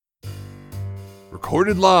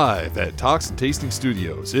Recorded live at Talks and Tasting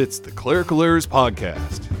Studios, it's the Clerical Errors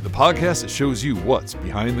Podcast, the podcast that shows you what's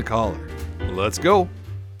behind the collar. Let's go.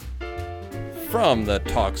 From the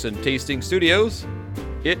Talks and Tasting Studios,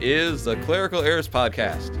 it is the Clerical Errors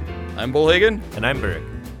Podcast. I'm Bullhagen. And I'm Berg.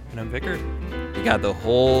 And I'm Vicar. We got the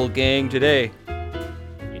whole gang today.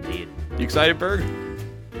 Indeed. You excited, Berg?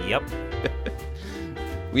 Yep.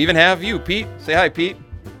 We even have you, Pete. Say hi, Pete.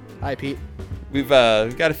 Hi, Pete. We've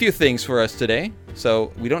got a few things for us today.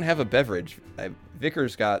 So we don't have a beverage.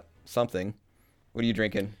 Vicar's got something. What are you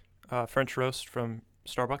drinking? French roast from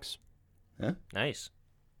Starbucks. Huh? Nice.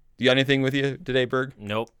 Do you got anything with you today, Berg?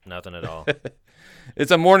 Nope, nothing at all.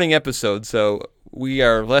 It's a morning episode, so we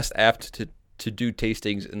are less apt to do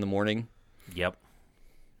tastings in the morning. Yep.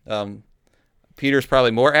 Peter's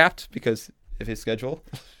probably more apt because of his schedule.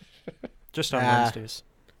 Just on Wednesdays.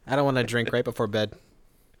 I don't want to drink right before bed.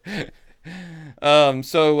 Yeah,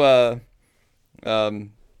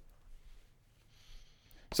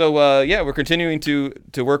 we're continuing to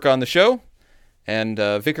work on the show, and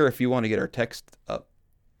Vicar, if you want to get our text up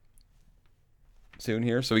soon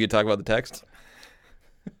here, so we can talk about the text.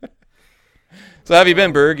 So how have you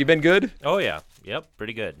been, Berg? You been good? Oh, yeah. Yep,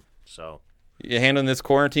 pretty good. So. You handling this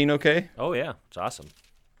quarantine okay? Oh, yeah. It's awesome.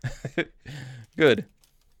 Good.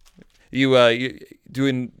 You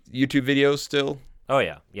doing YouTube videos still? Oh,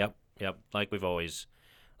 yeah. Yep. Like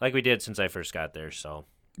we did since I first got there, so.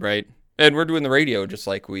 Right. And we're doing the radio just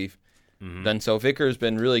like we've done. So Vicar's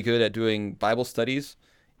been really good at doing Bible studies.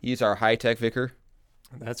 He's our high-tech Vicar.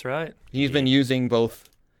 That's right. He's been using both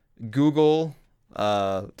Google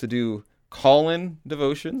to do call-in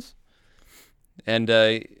devotions, and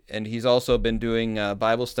he's also been doing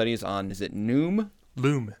Bible studies on, is it Noom?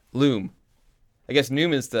 Loom. I guess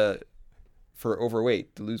Noom is for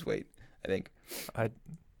overweight, to lose weight, I think.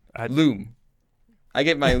 Loom. I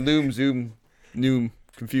get my Loom, Zoom, Noom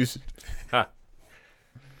confused. Huh.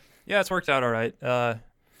 Yeah, it's worked out all right.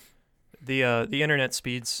 The internet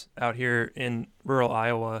speeds out here in rural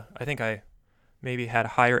Iowa, I think I maybe had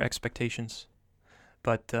higher expectations.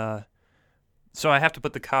 But so I have to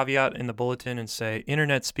put the caveat in the bulletin and say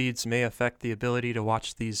internet speeds may affect the ability to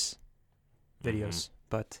watch these videos.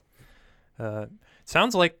 But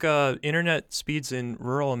sounds like internet speeds in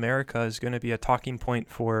rural America is going to be a talking point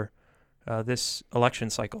for this election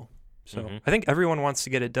cycle. So I think everyone wants to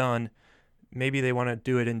get it done. Maybe they want to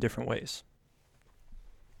do it in different ways.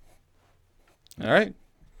 All right.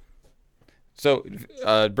 So,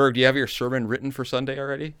 Berg, do you have your sermon written for Sunday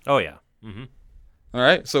already? Oh, yeah. Mm-hmm. All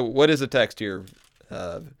right. So what is the text here?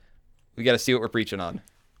 We got to see what we're preaching on.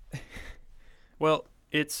 Well,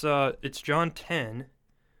 it's John 10,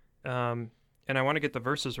 and I want to get the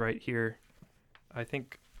verses right here. I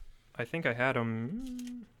think I had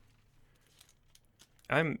them.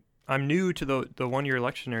 I'm new to the 1-year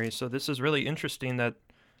lectionary, so this is really interesting that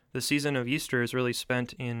the season of Easter is really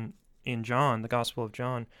spent in John, the Gospel of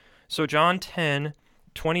John. So John 10,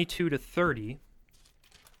 22 to 30,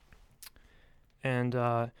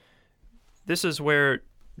 and this is where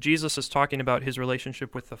Jesus is talking about his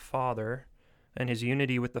relationship with the Father and his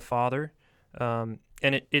unity with the Father, and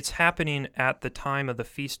it's happening at the time of the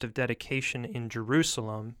Feast of Dedication in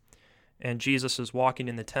Jerusalem, and Jesus is walking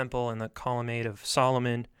in the temple in the colonnade of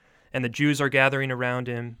Solomon, and the Jews are gathering around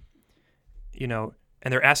him, and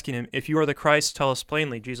they're asking him, if you are the Christ, tell us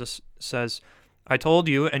plainly. Jesus says, I told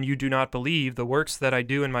you, and you do not believe. The works that I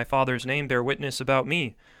do in my Father's name bear witness about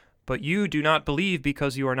me. But you do not believe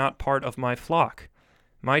because you are not part of my flock.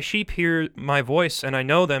 My sheep hear my voice, and I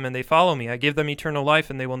know them, and they follow me. I give them eternal life,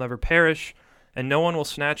 and they will never perish, and no one will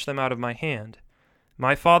snatch them out of my hand.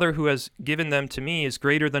 My Father who has given them to me is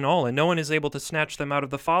greater than all, and no one is able to snatch them out of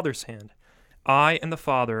the Father's hand. I and the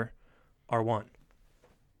Father are one.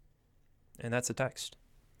 And that's the text.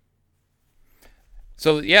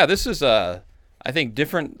 So yeah, this is I think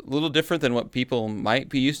a little different than what people might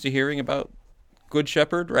be used to hearing about Good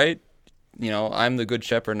Shepherd, right? I'm the Good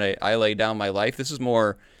Shepherd and I lay down my life. This is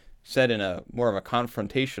more said in more of a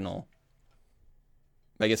confrontational.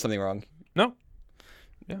 Did I get something wrong? No.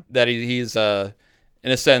 Yeah. That he's in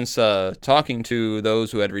a sense talking to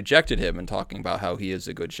those who had rejected him and talking about how he is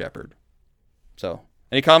a good shepherd. So,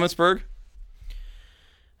 any comments, Berg?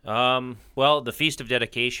 Well, the Feast of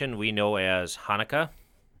Dedication we know as Hanukkah.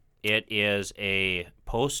 It is a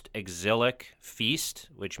post-exilic feast,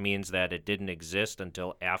 which means that it didn't exist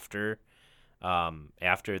until after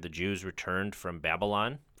the Jews returned from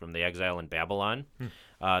Babylon, from the exile in Babylon.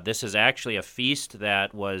 This is actually a feast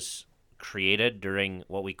that was created during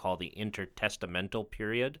what we call the intertestamental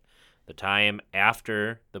period, the time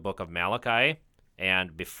after the book of Malachi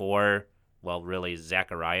and before, well, really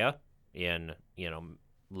Zechariah in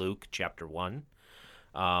Luke chapter 1.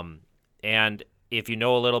 And if you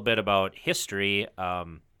know a little bit about history,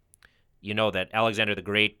 you know that Alexander the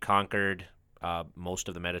Great conquered most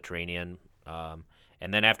of the Mediterranean.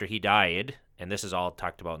 And then after he died, and this is all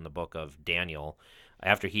talked about in the book of Daniel,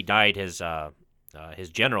 after he died, his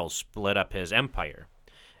generals split up his empire.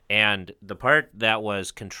 And the part that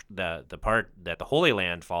was the part that the Holy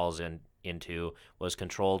Land falls into was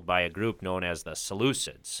controlled by a group known as the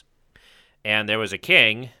Seleucids. And there was a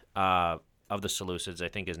king of the Seleucids, I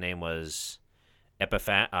think his name was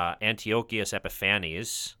Antiochus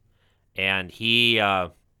Epiphanes, and he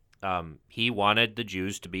wanted the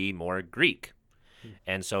Jews to be more Greek.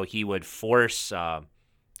 And so he would force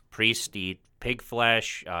priests to eat pig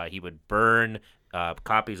flesh. He would burn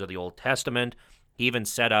copies of the Old Testament. He even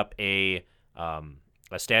set up a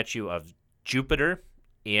statue of Jupiter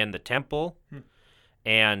in the temple.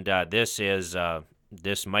 And this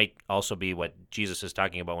might also be what Jesus is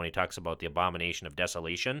talking about when he talks about the abomination of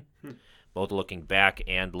desolation, both looking back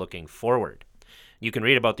and looking forward. You can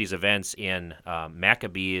read about these events in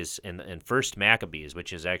Maccabees, in First Maccabees,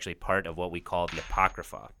 which is actually part of what we call the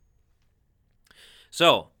Apocrypha.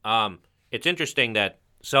 So it's interesting that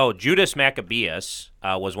Judas Maccabeus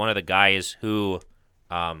was one of the guys who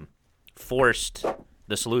forced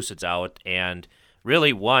the Seleucids out and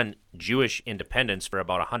really won Jewish independence for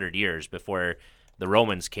about 100 years before the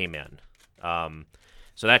Romans came in.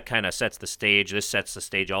 So that kind of sets the stage. This sets the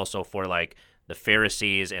stage also for like the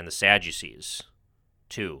Pharisees and the Sadducees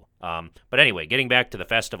too. But anyway, getting back to the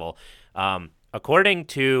festival, according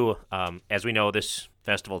to, as we know, this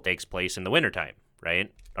festival takes place in the wintertime,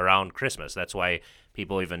 right? Around Christmas. That's why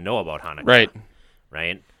people even know about Hanukkah.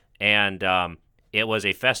 Right? And it was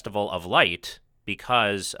a festival of light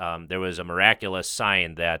because there was a miraculous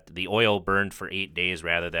sign that the oil burned for 8 days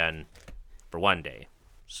rather than for 1 day.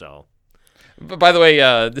 So, But by the way,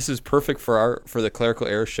 this is perfect for the Clerical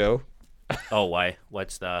Error show oh, why?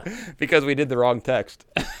 What's the? because we did the wrong text.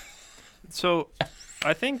 So,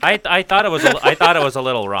 I think I thought it was a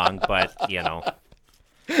little wrong, but I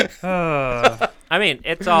mean,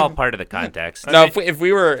 it's all part of the context. No, if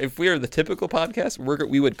we were the typical podcast,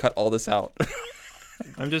 we would cut all this out.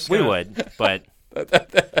 I'm just We gonna, would, but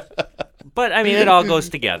I mean, it all goes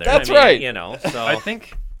together. That's I mean, right. So I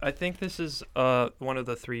think this is one of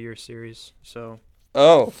the 3-year series. So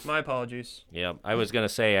Oh, my apologies. yeah, I was gonna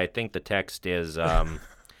say I think the text is John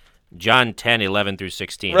 10:11 through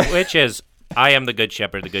 16, which is I am the good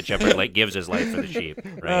shepherd. The good shepherd gives his life for the sheep.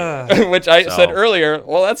 Right. which I said So- earlier.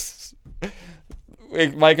 Well, that's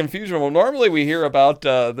my confusion. Well, normally we hear about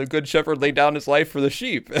the good shepherd laid down his life for the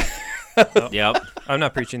sheep. Yep. I'm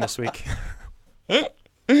not preaching this week. I'm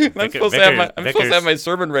supposed to have my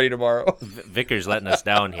sermon ready tomorrow. Vicar's letting us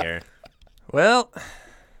down here. Well,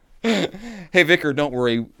 Hey, Vicar, don't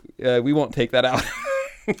worry. We won't take that out.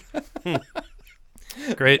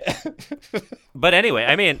 great. But anyway,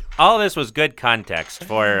 I mean, all this was good context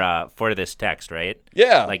for this text, right?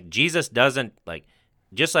 Yeah. Like Jesus doesn't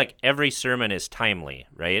just like every sermon is timely,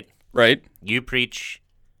 right? Right. You preach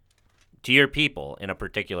to your people in a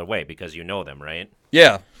particular way because you know them, right?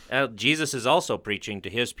 Yeah. Jesus is also preaching to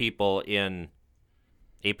his people in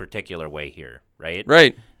a particular way here, right?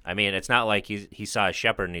 Right. I mean, it's not like he saw a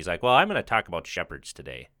shepherd and he's like, well, I'm going to talk about shepherds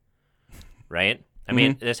today, right? I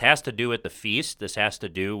mean, this has to do with the feast. This has to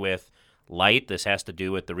do with light. This has to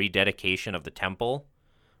do with the rededication of the temple,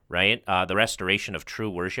 right? The restoration of true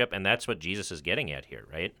worship, and that's what Jesus is getting at here,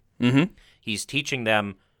 right? Mm-hmm. He's teaching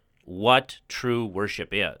them what true worship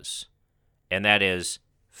is, and that is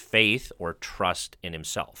faith or trust in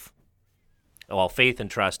himself. Well, faith and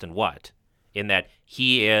trust in what? In that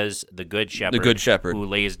he is the good shepherd, who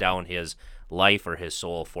lays down his life or his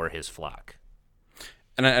soul for his flock.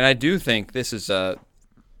 And I do think this is and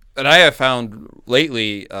I have found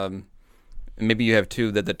lately, maybe you have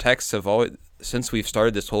too, that the texts have always, since we've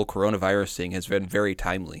started this whole coronavirus thing, has been very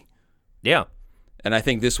timely. Yeah. And I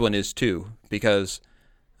think this one is too, because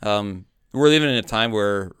we're living in a time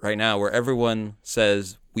right now where everyone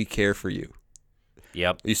says we care for you.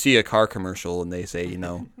 Yep. You see a car commercial and they say,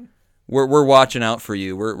 we're watching out for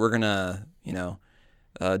you. We're gonna,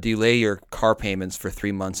 delay your car payments for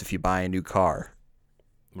 3 months if you buy a new car.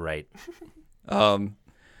 Right. And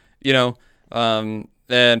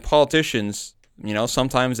politicians,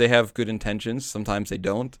 sometimes they have good intentions, sometimes they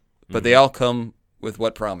don't, but they all come with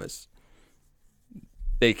what promise?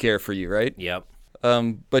 They care for you, right? Yep.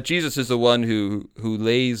 But Jesus is the one who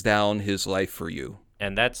lays down his life for you.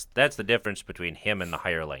 And that's the difference between him and the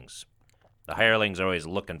hirelings. The hirelings are always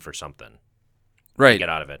looking for something to Right. get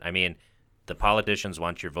out of it. I mean, the politicians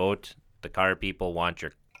want your vote. The car people want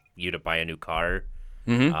your you to buy a new car.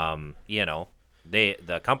 Mm-hmm.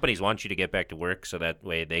 The companies want you to get back to work so that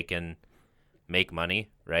way they can make money,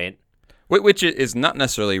 right? Which is not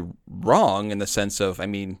necessarily wrong in the sense of, I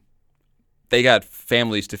mean, they got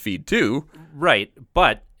families to feed too. Right,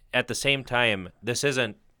 but at the same time, this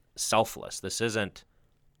isn't selfless. This isn't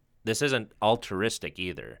altruistic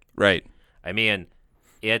either. Right. I mean,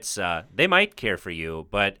 it's they might care for you,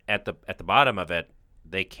 but at the bottom of it,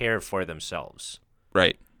 they care for themselves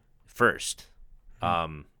Right. first.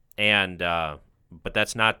 But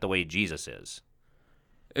that's not the way Jesus is.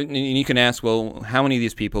 And you can ask, well, how many of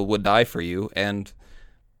these people would die for you? And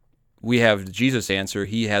we have Jesus' answer.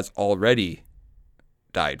 He has already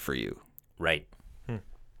died for you. Right.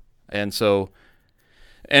 And so,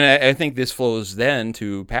 and I think this flows then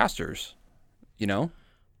to pastors,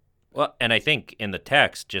 Well, and I think in the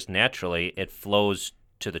text, just naturally, it flows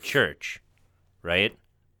to the church, right?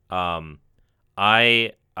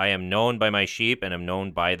 I am known by my sheep, and am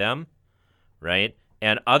known by them, right?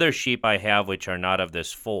 And other sheep I have which are not of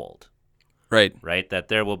this fold, Right. right? That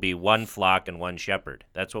there will be one flock and one shepherd.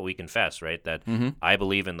 That's what we confess, right? That I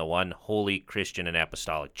believe in the one holy Christian and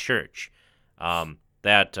apostolic church.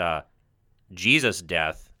 That Jesus'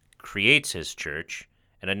 death creates his church,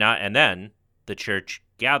 and then the church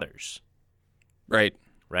gathers. Right.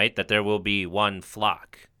 Right? That there will be one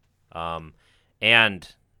flock.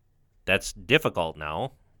 And that's difficult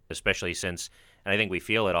now, especially since, and I think we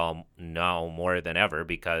feel it all now more than ever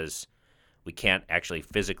because we can't actually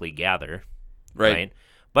physically gather. Right.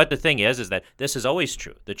 But the thing is that this is always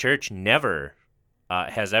true. The church never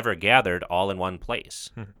has ever gathered all in one place.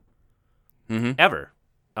 Mm-hmm. Ever.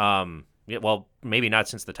 Well, maybe not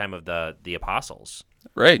since the time of the apostles.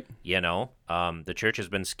 Right. The church has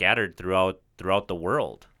been scattered throughout the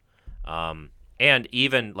world, and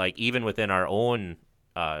even within our own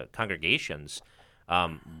congregations,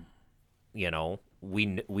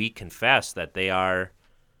 we confess that they are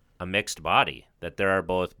a mixed body, that there are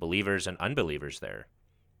both believers and unbelievers there.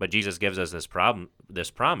 But Jesus gives us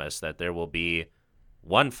this promise that there will be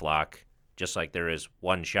one flock, just like there is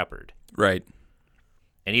one shepherd. Right.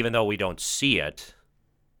 And even though we don't see it,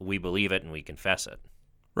 we believe it and we confess it.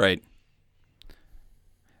 Right.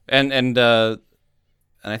 And I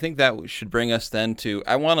think that should bring us then to,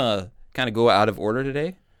 I want to kind of go out of order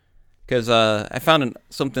today because I found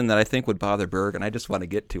something that I think would bother Berg, and I just want to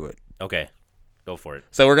get to it. Okay, go for it.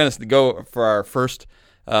 So we're going to go for our first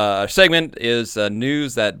segment is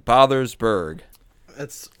news that bothers Berg.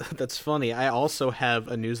 That's funny. I also have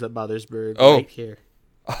a news that bothers Berg Oh. right here.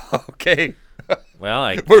 Okay. Well,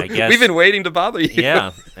 I guess we've been waiting to bother you.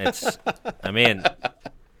 Yeah, and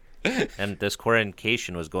this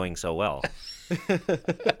quarantication was going so well.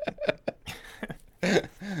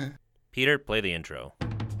 Peter, play the intro.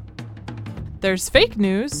 There's fake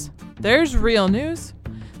news, there's real news,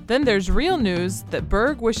 then there's real news that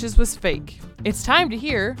Berg wishes was fake. It's time to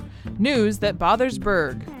hear news that bothers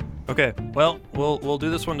Berg. Okay, well, we'll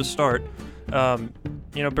do this one to start.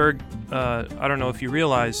 Berg, I don't know if you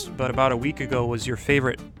realized, but about a week ago was your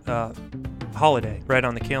favorite holiday right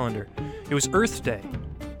on the calendar. It was Earth Day,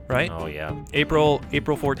 right? Oh, yeah. April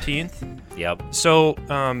 14th. Yep. So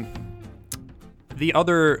the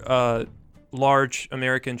other large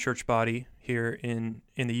American church body here in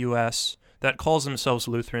the U.S. that calls themselves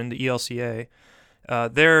Lutheran, the ELCA,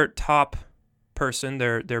 their top person,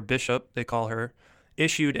 their bishop, they call her,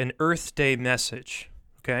 issued an Earth Day message,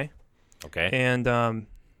 okay? Okay. And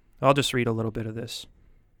I'll just read a little bit of this.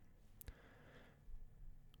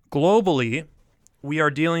 Globally, we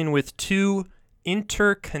are dealing with two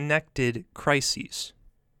interconnected crises.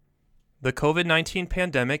 The COVID-19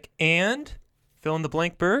 pandemic and, fill in the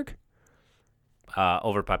blank, Berg?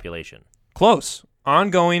 Overpopulation. Close.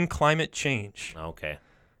 Ongoing climate change. Okay.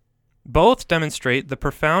 Both demonstrate the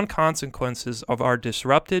profound consequences of our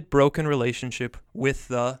disrupted, broken relationship with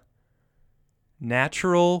the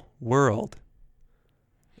natural world.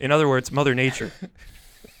 In other words, Mother Nature.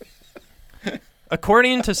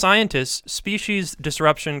 According to scientists, species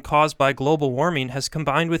disruption caused by global warming has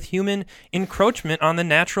combined with human encroachment on the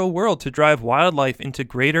natural world to drive wildlife into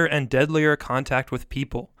greater and deadlier contact with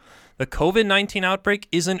people. The COVID-19 outbreak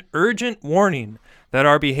is an urgent warning that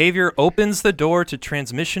our behavior opens the door to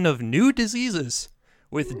transmission of new diseases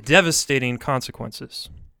with devastating consequences.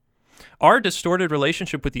 Our distorted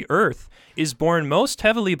relationship with the earth is borne most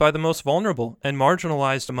heavily by the most vulnerable and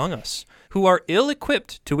marginalized among us, who are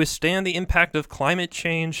ill-equipped to withstand the impact of climate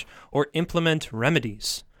change or implement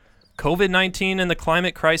remedies. COVID-19 and the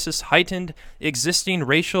climate crisis heightened existing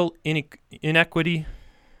racial inequality,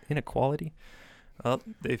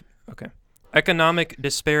 economic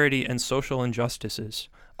disparity, and social injustices.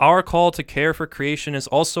 our call to care for creation is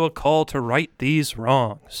also a call to right these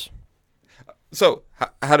wrongs. So,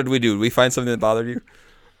 how did we do? Did we find something that bothered you?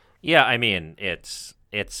 Yeah, I mean, it's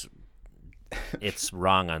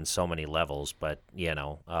wrong on so many levels, but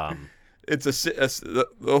It's the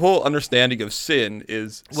whole understanding of sin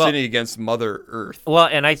is sinning against Mother Earth. well,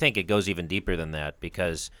 and I think it goes even deeper than that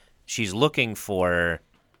because she's looking for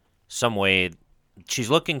some way. She's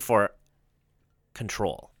looking for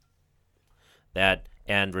control. That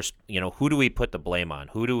and who do we put the blame on?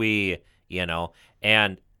 Who do we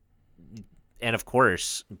and of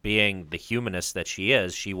course, being the humanist that she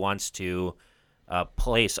is, she wants to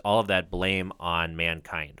place all of that blame on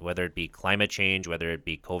mankind, whether it be climate change, whether it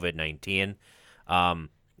be COVID-19.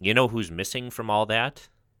 You know who's missing from all that?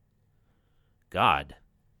 God.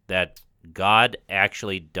 That God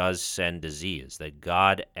actually does send disease. That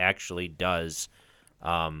God actually does,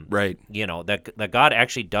 Right. that God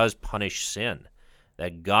actually does punish sin.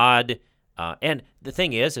 That God, and the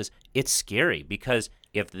thing is it's scary because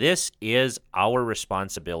if this is our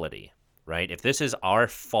responsibility, right? If this is our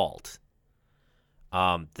fault,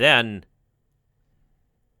 then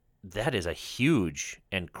that is a huge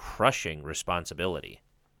and crushing responsibility.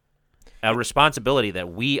 A responsibility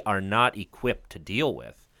that we are not equipped to deal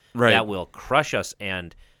with. Right. That will crush us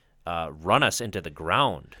and run us into the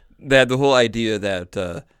ground. That the whole idea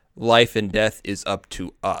that life and death is up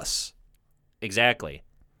to us. Exactly.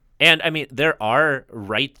 And I mean, there are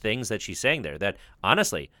right things that she's saying there. That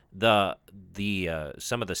honestly, the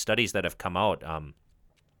some of the studies that have come out,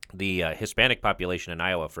 the Hispanic population in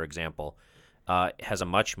Iowa, for example, has a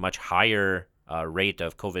much higher rate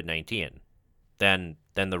of COVID-19 than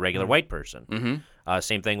the regular white person. Mm-hmm.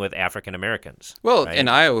 Same thing with African Americans. Well, right? in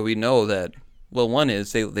Iowa, we know that. Well, one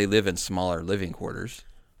is they live in smaller living quarters.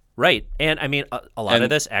 Right, and I mean, a lot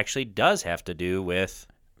of this actually does have to do with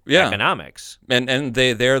economics. And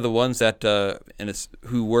they're the ones that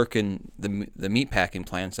who work in the meat packing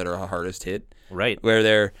plants that are hardest hit. Right. Where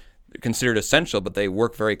they're considered essential, but they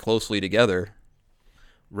work very closely together.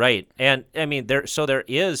 Right. And I mean there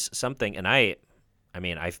is something, and I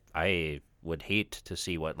would hate to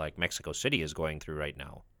see what like Mexico City is going through right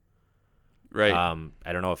now. Right.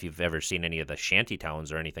 I don't know if you've ever seen any of the shanty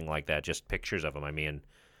towns or anything like that, just pictures of them. I mean,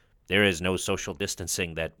 there is no social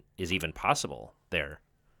distancing that is even possible there.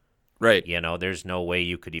 Right. There's no way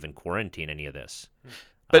you could even quarantine any of this.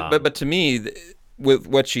 But to me, with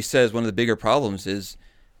what she says, one of the bigger problems is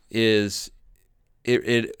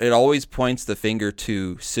it always points the finger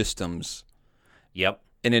to systems. Yep.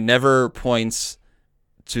 And it never points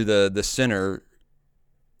to the sinner.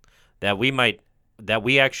 That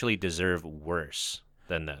we actually deserve worse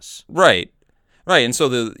than this. Right. And so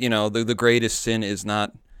the greatest sin is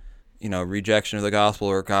not, rejection of the gospel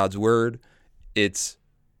or God's word. It's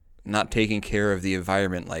not taking care of the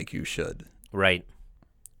environment like you should. Right.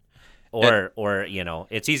 Or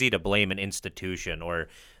it's easy to blame an institution or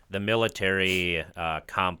the military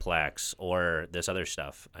complex or this other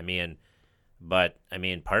stuff. But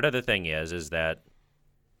part of the thing is that,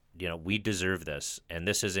 we deserve this, and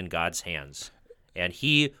this is in God's hands. And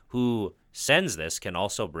he who sends this can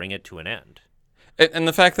also bring it to an end. And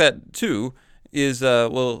the fact that, too, is,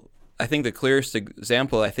 I think the clearest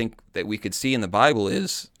example that we could see in the Bible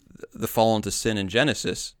is the fall into sin in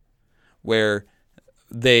Genesis, where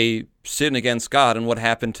they sinned against God, and what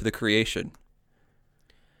happened to the creation?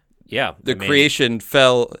 Yeah. The creation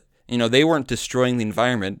fell, they weren't destroying the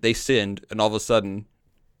environment. They sinned, and all of a sudden,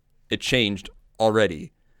 it changed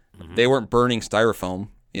already. Mm-hmm. They weren't burning styrofoam,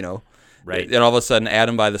 Right. And all of a sudden,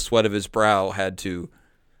 Adam, by the sweat of his brow, had to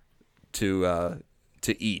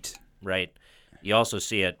eat. Right. You also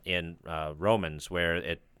see it in Romans,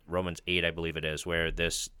 Romans 8, I believe it is, where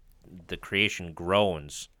the creation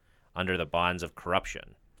groans under the bonds of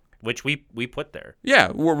corruption, which we put there.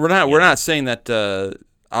 Yeah, we're not saying that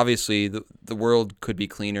obviously the world could be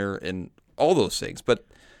cleaner and all those things, but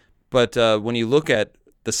when you look at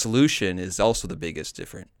the solution is also the biggest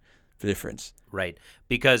difference. Right,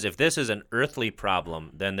 because if this is an earthly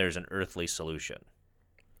problem, then there's an earthly solution.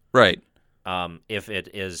 Right. If it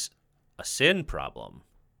is a sin problem,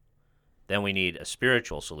 then we need a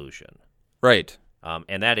spiritual solution. Right.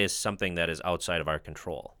 And that is something that is outside of our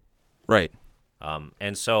control. Right.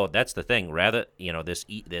 And so that's the thing. Rather,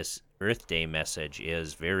 this Earth Day message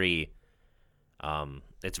is very,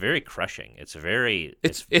 it's very crushing. It's very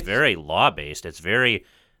law based. It's very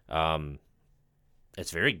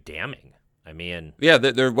damning. Yeah.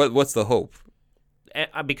 What's the hope?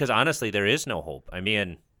 Because honestly, there is no hope.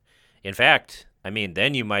 In fact,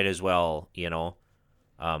 then you might as well,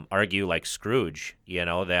 argue like Scrooge,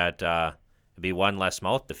 that it'd be one less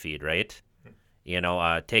mouth to feed, right?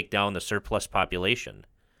 take down the surplus population,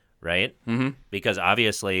 right? Mm-hmm. Because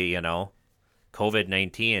obviously,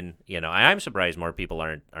 COVID-19, I'm surprised more people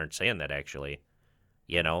aren't saying that actually,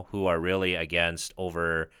 who are really against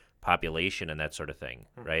overpopulation and that sort of thing,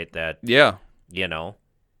 right? That, Yeah.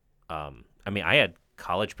 I had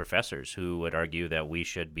college professors who would argue that we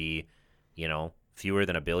should be, fewer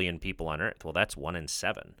than 1 billion people on Earth. Well, that's 1 in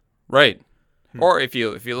 7 Right. Or if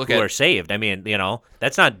you look who at are saved. I mean,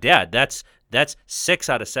 that's not dead. That's 6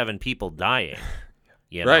 out of 7 people dying.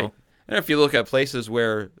 Right. And if you look at places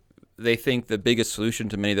where they think the biggest solution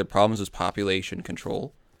to many of their problems is population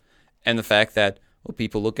control, and the fact that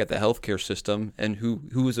people look at the healthcare system and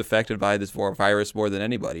who is affected by this virus more than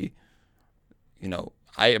anybody,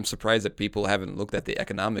 I am surprised that people haven't looked at the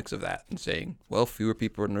economics of that and saying, well, fewer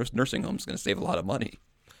people in nursing homes is going to save a lot of money.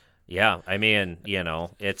 Yeah, I mean,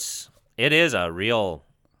 it is a real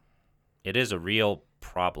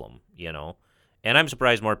problem, and I'm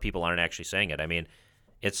surprised more people aren't actually saying it. I mean,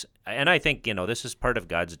 and I think, this is part of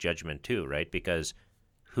God's judgment too, right? Because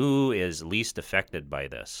who is least affected by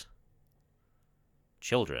this?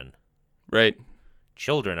 Children. Right.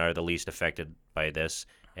 Children are the least affected by this,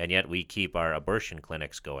 and yet we keep our abortion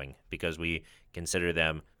clinics going because we consider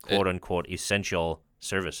them quote unquote essential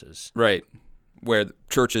services. Right. Where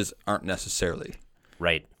churches aren't necessarily.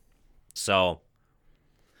 Right. So,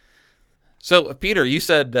 Peter, you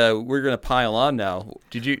said we're going to pile on now.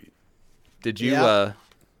 Did you? Yeah.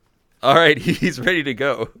 All right, he's ready to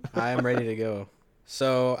go. I am ready to go.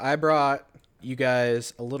 So I brought you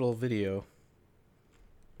guys a little video.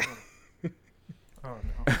 Oh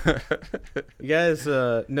no. You guys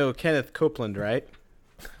know Kenneth Copeland, right?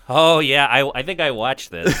 oh yeah, I think I watched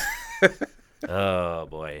this. Oh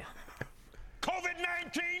boy.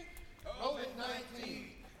 COVID-19.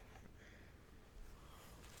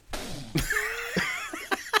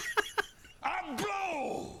 I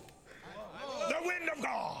blow the wind of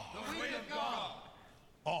God.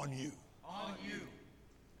 On you.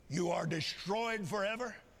 You are destroyed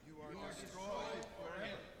forever.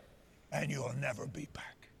 And you'll never be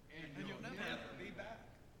back.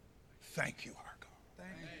 Thank you, our God.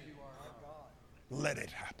 Let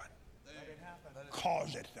it happen.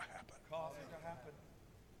 Cause it to happen.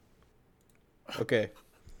 Okay.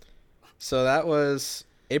 So that was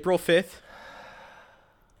April 5th.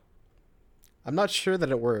 I'm not sure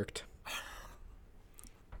that it worked.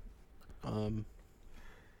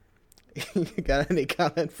 You got any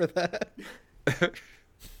comment for that?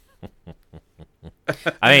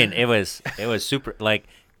 I mean, it was super. Like,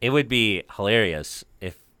 it would be hilarious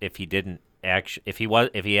if he didn't if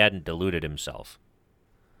he hadn't deluded himself.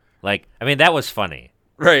 Like, I mean, that was funny,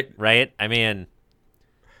 Right. right? I mean,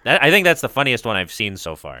 I think that's the funniest one I've seen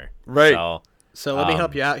so far. Right. So let me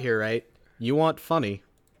help you out here, right? You want funny.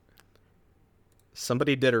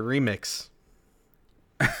 Somebody did a remix.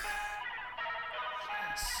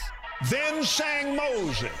 Then sang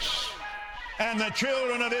Moses and the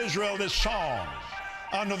children of Israel this song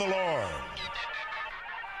unto the Lord.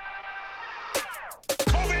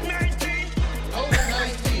 COVID-19.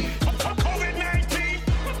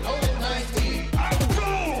 I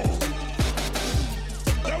blow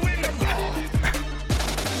the wind of God.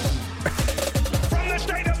 From the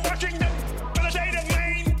state of Washington to the state of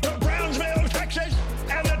Maine to Brownsville, Texas,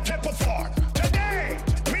 and the tip of Florida. Today,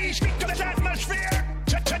 we speak to this atmosphere.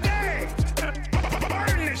 Today,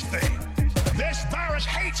 burn this thing. This virus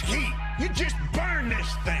hates heat. You just burn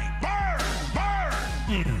this thing. Burn!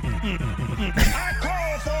 I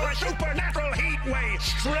call for a supernatural heat wave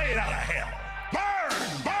straight out of hell. Burn!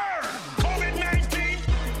 COVID-19.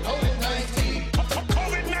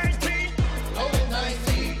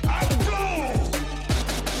 I blow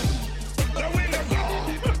the wind of God.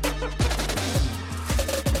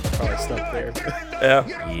 Probably stuck there. Yeah.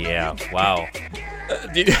 Yeah. Wow.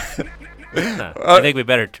 Did- I think we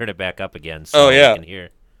better turn it back up again so we can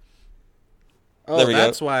hear. Oh, There we go.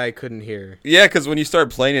 that's why I couldn't hear. Yeah, because when you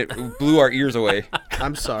started playing it, it blew our ears away.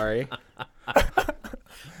 I'm sorry.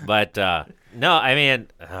 But no, I mean,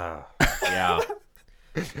 yeah.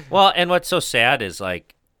 Well, and what's so sad is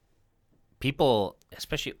like people,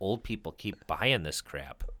 especially old people, keep buying this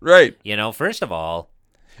crap. Right. First of all,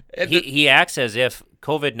 And he acts as if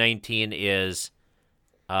COVID-19 is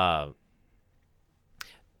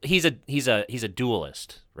he's a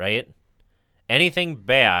dualist, right? Anything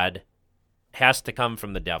bad has to come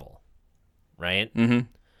from the devil, right? Mm-hmm.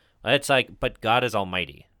 It's like, but God is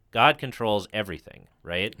almighty. God controls everything,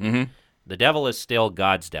 right? Mm-hmm. The devil is still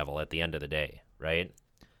God's devil at the end of the day, right?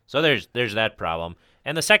 So there's that problem.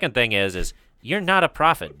 And the second thing is you're not a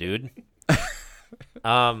prophet, dude.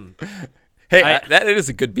 Hey, that is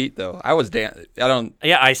a good beat though. I was I don't.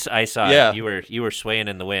 Yeah, I saw Yeah. it. You were swaying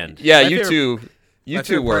in the wind. Yeah, My you favorite- two. You My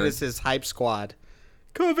two favorite part were. is his hype squad.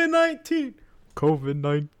 COVID-19.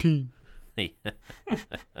 COVID-19.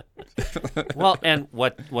 Well, and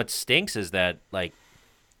what stinks is that like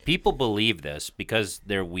people believe this because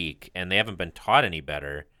they're weak and they haven't been taught any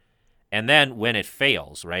better. And then when it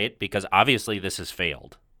fails, right? Because obviously this has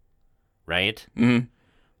failed, right? Mhm.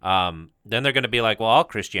 Then they're going to be like, well, all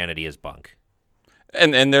Christianity is bunk.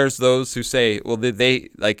 And there's those who say, well, they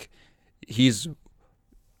like he's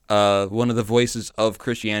one of the voices of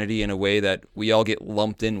Christianity in a way that we all get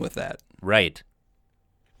lumped in with that. Right.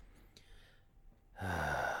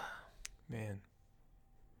 Man.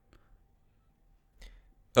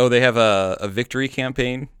 Oh, they have a victory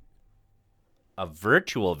campaign. A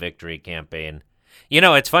virtual victory campaign. You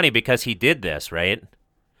know, it's funny because he did this, right?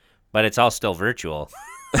 But it's all still virtual.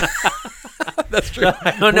 That's true.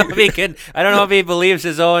 I don't know if he can. I don't know if he believes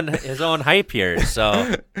his own hype here.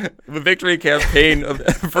 So The victory campaign of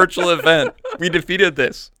a virtual event. We defeated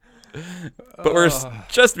this. But we're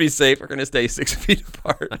just to be safe, we're going to stay 6 feet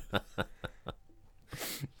apart.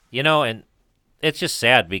 you know, and it's just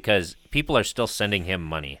sad because people are still sending him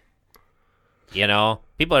money. You know,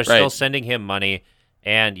 people are still Right. sending him money,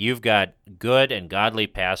 and you've got good and godly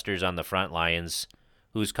pastors on the front lines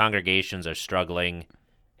whose congregations are struggling.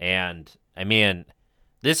 And I mean,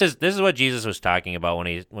 this is what Jesus was talking about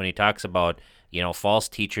when he talks about, you know, false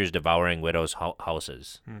teachers devouring widows'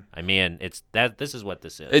 houses. I mean, this is what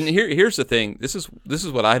this is. And here's the thing. This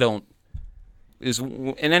is what I don't is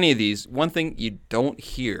in any of these. One thing you don't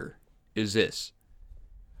hear is this.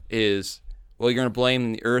 Well, you're going to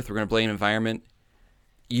blame the earth. We're going to blame the environment.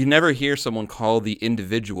 You never hear someone call the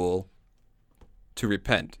individual to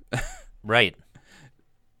repent. Right.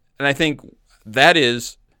 And I think that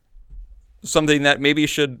is something that maybe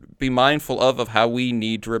should be mindful of how we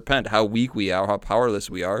need to repent, how weak we are, how powerless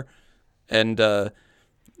we are, and to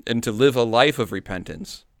live a life of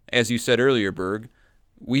repentance. As you said earlier, Berg,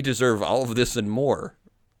 we deserve all of this and more.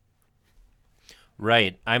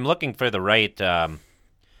 Right. I'm looking for the right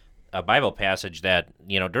a Bible passage that,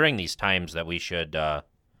 you know, during these times that we should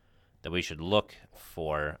look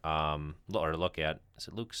for or look at. Is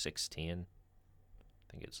it Luke 16?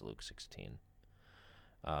 I think it's Luke 16.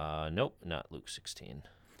 Nope, not Luke 16.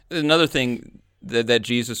 Another thing that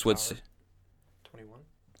Jesus would say. 21?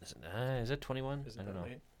 Is it 21? I don't know.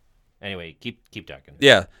 Right? Anyway, keep talking.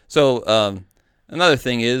 Yeah. So another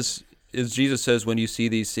thing is Jesus says when you see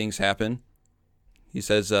these things happen, he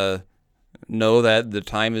says, know that the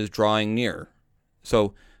time is drawing near.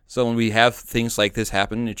 So when we have things like this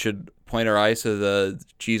happen, it should point our eyes to the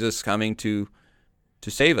Jesus coming to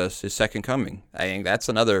save us, his second coming. I think that's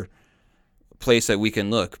another place that we can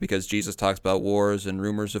look, because Jesus talks about wars and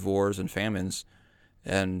rumors of wars and famines,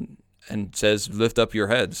 and says, lift up your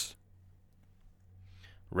heads.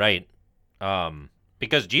 Right.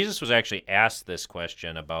 Because Jesus was actually asked this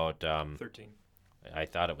question about 13. I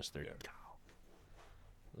thought it was 13.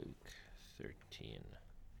 Luke 13.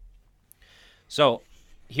 So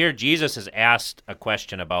here Jesus is asked a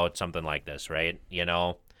question about something like this, right? You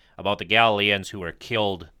know, about the Galileans who were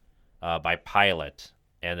killed by Pilate,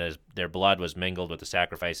 and as their blood was mingled with the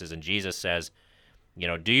sacrifices. And Jesus says, you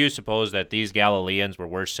know, do you suppose that these Galileans were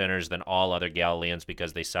worse sinners than all other Galileans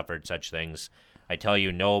because they suffered such things? I tell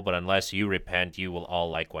you, no, but unless you repent, you will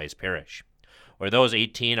all likewise perish. Or those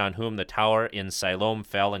 18 on whom the tower in Siloam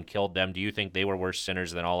fell and killed them, do you think they were worse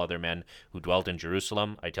sinners than all other men who dwelt in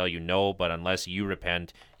Jerusalem? I tell you, no, but unless you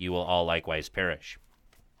repent, you will all likewise perish.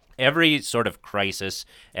 Every sort of crisis,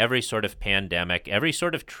 every sort of pandemic, every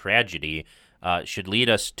sort of tragedy should lead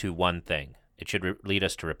us to one thing. It should lead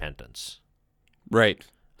us to repentance. Right.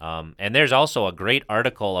 And there's also a great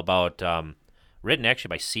article about, written actually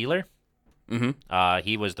by Sealer. Mm-hmm.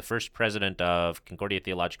 He was the first president of Concordia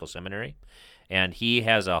Theological Seminary, and he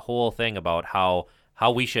has a whole thing about how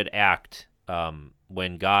we should act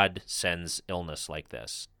when God sends illness like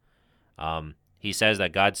this. He says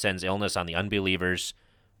that God sends illness on the unbelievers,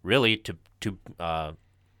 really to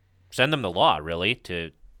send them the law, really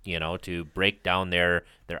to break down their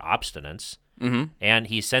obstinance. Mm-hmm. And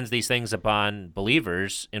he sends these things upon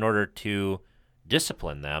believers in order to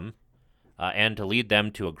discipline them and to lead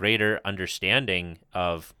them to a greater understanding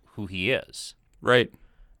of who he is. Right.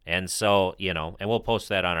 And so, and we'll post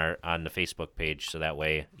that on the Facebook page so that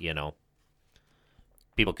way,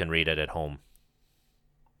 people can read it at home.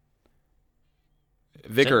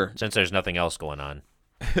 Vicar. Since there's nothing else going on.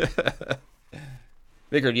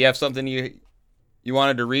 Vicar, do you have something you you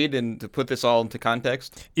wanted to read and to put this all into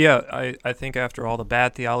context? Yeah, I think after all the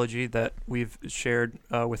bad theology that we've shared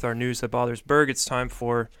with our News That Bothers Berg, it's time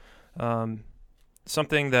for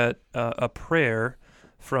something that a prayer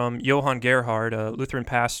from Johann Gerhard, a Lutheran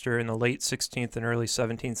pastor in the late 16th and early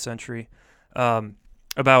 17th century,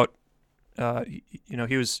 about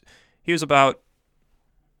he was about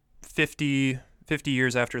 50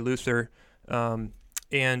 years after Luther,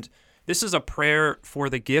 and this is a prayer for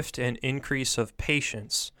the gift and increase of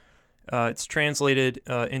patience. It's translated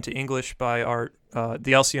into English by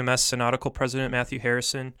the LCMS Synodical President Matthew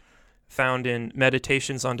Harrison, found in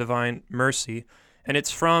Meditations on Divine Mercy, and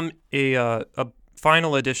it's from a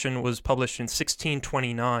final edition was published in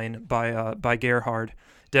 1629 by Gerhard,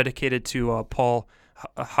 dedicated to Paul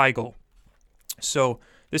Heigl. So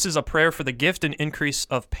this is a prayer for the gift and increase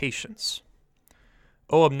of patience.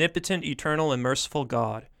 O omnipotent, eternal, and merciful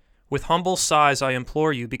God, with humble sighs I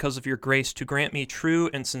implore you, because of your grace, to grant me true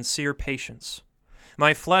and sincere patience.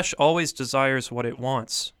 My flesh always desires what it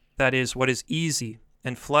wants, that is, what is easy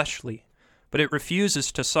and fleshly, but it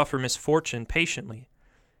refuses to suffer misfortune patiently.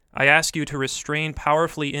 I ask you to restrain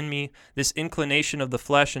powerfully in me this inclination of the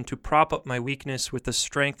flesh and to prop up my weakness with the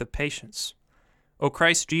strength of patience. O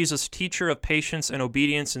Christ Jesus, teacher of patience and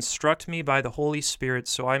obedience, instruct me by the Holy Spirit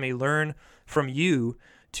so I may learn from you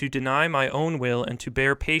to deny my own will and to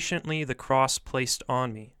bear patiently the cross placed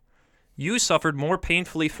on me. You suffered more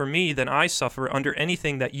painfully for me than I suffer under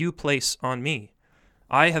anything that you place on me.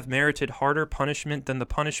 I have merited harder punishment than the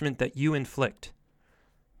punishment that you inflict.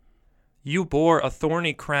 You bore a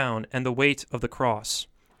thorny crown and the weight of the cross.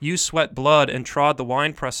 You sweat blood and trod the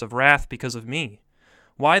winepress of wrath because of me.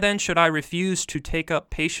 Why then should I refuse to take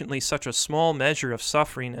up patiently such a small measure of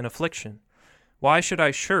suffering and affliction? Why should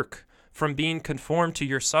I shirk from being conformed to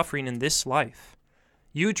your suffering in this life?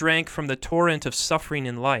 You drank from the torrent of suffering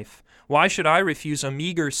in life. Why should I refuse a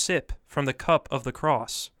meager sip from the cup of the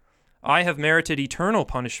cross? I have merited eternal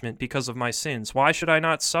punishment because of my sins. Why should I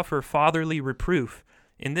not suffer fatherly reproof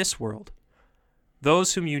in this world?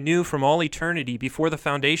 Those whom you knew from all eternity before the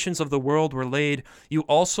foundations of the world were laid, you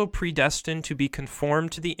also predestined to be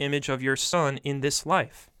conformed to the image of your Son in this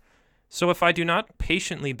life. So if I do not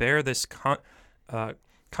patiently bear this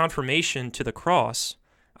confirmation to the cross,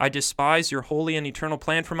 I despise your holy and eternal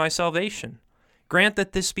plan for my salvation. Grant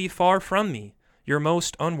that this be far from me, your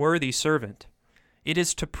most unworthy servant. It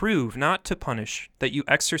is to prove, not to punish, that you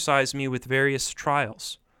exercise me with various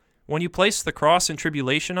trials. When you place the cross and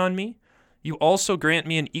tribulation on me, you also grant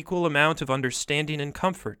me an equal amount of understanding and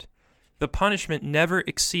comfort. The punishment never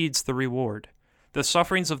exceeds the reward. The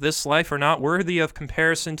sufferings of this life are not worthy of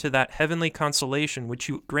comparison to that heavenly consolation which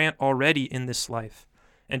you grant already in this life,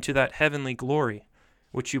 and to that heavenly glory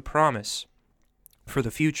which you promise for the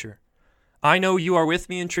future. I know you are with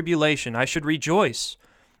me in tribulation. I should rejoice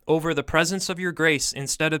over the presence of your grace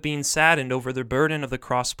instead of being saddened over the burden of the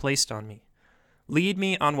cross placed on me. Lead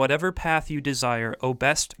me on whatever path you desire, O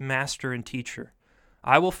best master and teacher.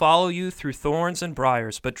 I will follow you through thorns and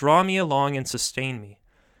briars, but draw me along and sustain me.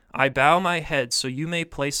 I bow my head so you may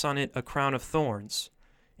place on it a crown of thorns.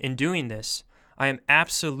 In doing this, I am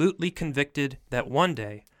absolutely convicted that one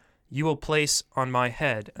day you will place on my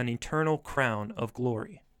head an eternal crown of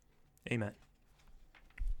glory. Amen.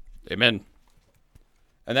 Amen.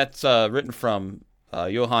 And that's written from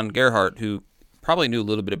Johann Gerhard, who probably knew a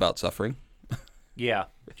little bit about suffering. Yeah,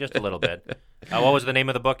 just a little bit. What was the name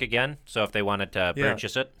of the book again? So if they wanted to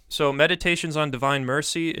purchase it. So Meditations on Divine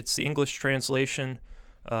Mercy, it's the English translation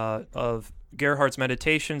of Gerhard's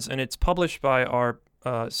Meditations, and it's published by our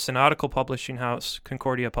synodical publishing house,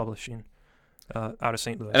 Concordia Publishing, out of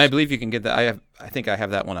St. Louis. And I believe you can get that. I think I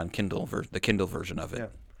have that one on Kindle, the Kindle version of it. Yeah.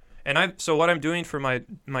 And so what I'm doing for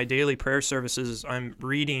my daily prayer services is I'm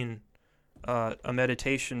reading a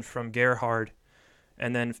meditation from Gerhard,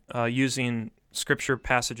 and then using scripture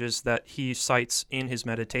passages that he cites in his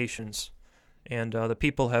meditations. And the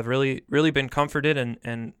people have really, really been comforted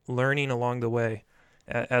and learning along the way,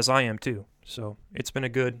 as I am too. So it's been a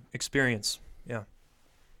good experience. Yeah.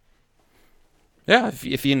 Yeah.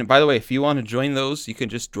 If you, by the way, if you want to join those, you can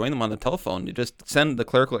just join them on the telephone. You just send the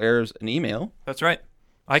Clerical Errors an email. That's right.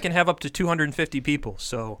 I can have up to 250 people.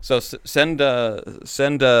 So send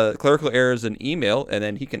Clerical Errors an email, and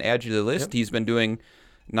then he can add you to the list. Yep. He's been doing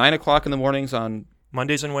 9 o'clock in the mornings on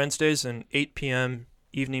Mondays and Wednesdays, and 8 p.m.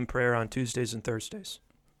 evening prayer on Tuesdays and Thursdays.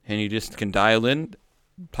 And you just can dial in,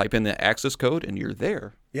 type in the access code, and you're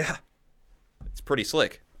there. Yeah. It's pretty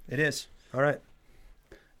slick. It is. All right.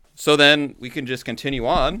 So then we can just continue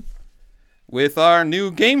on with our new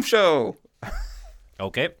game show.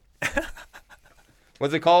 Okay.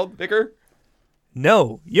 What's it called, Vicar?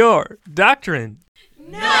 Know Your Doctrine.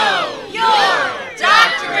 Know your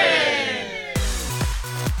doctrine!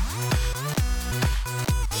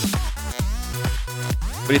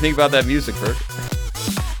 What do you think about that music, Bert?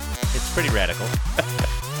 It's pretty radical.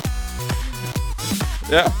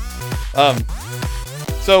 Yeah.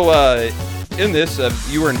 So in this,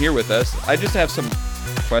 you weren't here with us. I just have some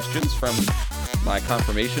questions from my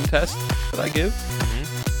confirmation test that I give.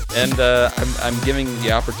 And I'm giving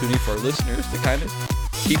the opportunity for our listeners to kind of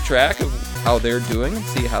keep track of how they're doing and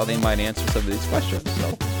see how they might answer some of these questions.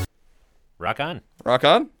 So, Rock on. rock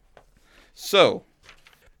on. So,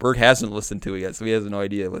 Bert hasn't listened to it yet, so he has no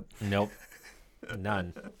idea what. Nope.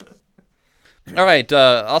 None. All right,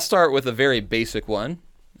 I'll start with a very basic one.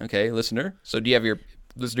 Okay, listener. So, do you have your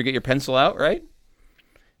listener get your pencil out, right?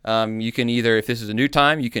 You can either, if this is a new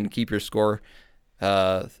time, you can keep your score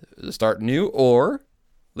start new, or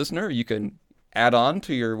listener, you can add on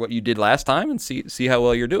to your what you did last time and see how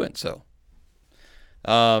well you're doing. So,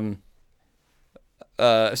 so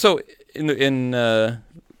in the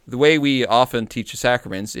way we often teach the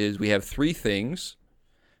sacraments is we have three things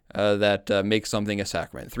that make something a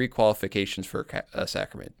sacrament. Three qualifications for a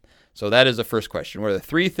sacrament. So that is the first question. What are the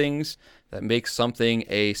three things that make something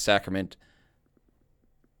a sacrament?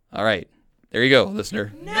 All right, there you go,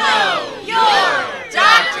 listener. Know your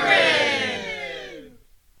doctrine!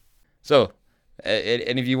 So,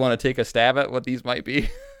 any of you want to take a stab at what these might be?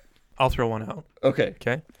 I'll throw one out. Okay.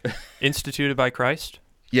 Okay. Instituted by Christ.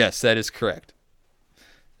 Yes, that is correct.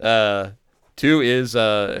 2 is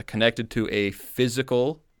connected to a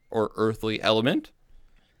physical or earthly element.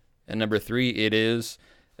 And number 3,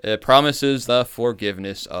 it promises the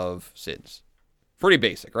forgiveness of sins. Pretty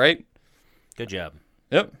basic, right? Good job.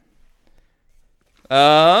 Yep.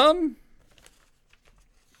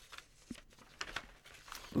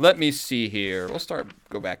 Let me see here. We'll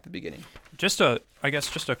go back to the beginning. I guess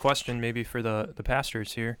just a question maybe for the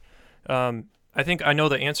pastors here. I think I know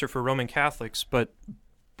the answer for Roman Catholics, but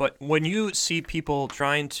when you see people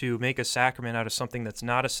trying to make a sacrament out of something that's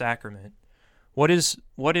not a sacrament, what is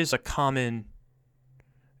a common?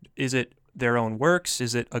 Is it their own works?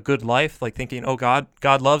 Is it a good life? Like thinking, oh, God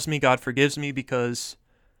loves me, God forgives me because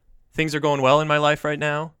things are going well in my life right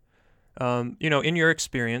now. In your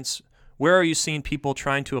experience, where are you seeing people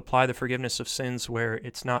trying to apply the forgiveness of sins where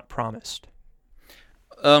it's not promised?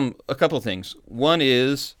 A couple of things. One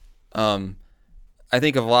is, I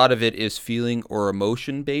think a lot of it is feeling or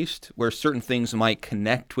emotion based, where certain things might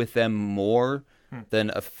connect with them more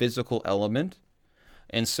than a physical element.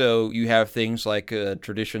 And so you have things like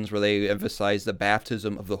traditions where they emphasize the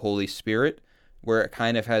baptism of the Holy Spirit, where it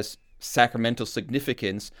kind of has sacramental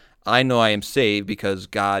significance. I know I am saved because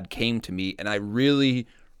God came to me, and I really,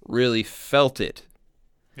 really felt it.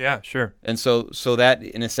 Yeah, sure. And so that,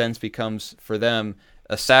 in a sense, becomes for them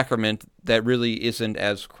a sacrament that really isn't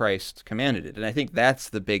as Christ commanded it. And I think that's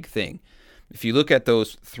the big thing. If you look at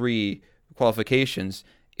those 3 qualifications,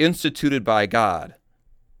 instituted by God,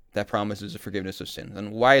 that promises the forgiveness of sins.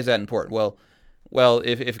 And why is that important? Well,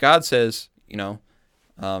 if God says, if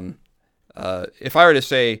I were to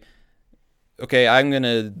say, okay, I'm going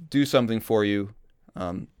to do something for you.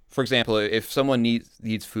 For example, if someone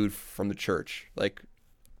needs food from the church,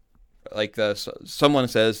 someone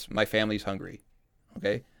says, my family's hungry,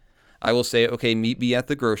 okay? I will say, okay, meet me at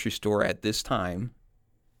the grocery store at this time,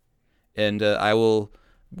 and I will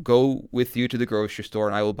go with you to the grocery store,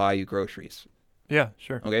 and I will buy you groceries. Yeah,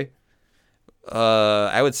 sure. Okay?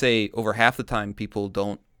 I would say over half the time people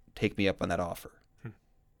don't take me up on that offer.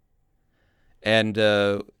 And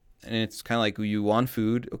it's kind of like, you want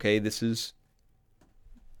food, okay, this is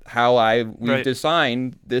how we've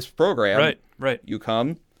designed this program. Right. You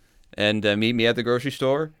come and meet me at the grocery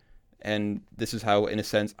store, and this is how, in a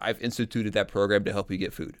sense, I've instituted that program to help you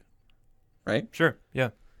get food. Right? Sure, yeah.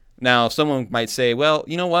 Now, someone might say, well,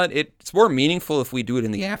 you know what, it's more meaningful if we do it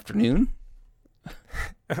in the afternoon.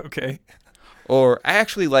 Okay. Or, I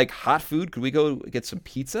actually like hot food. Could we go get some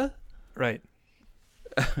pizza? Right.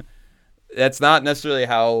 That's not necessarily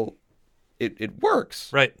how it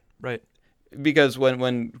works. Right. Because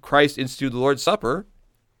when Christ instituted the Lord's Supper,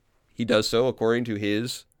 he does so according to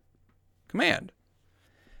his command.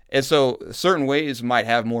 And so certain ways might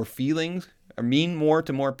have more feelings or mean more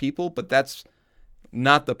to more people, but that's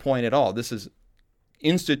not the point at all. This is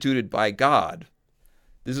instituted by God.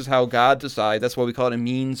 This is how God decides. That's why we call it a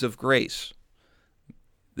means of grace.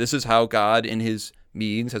 This is how God, in his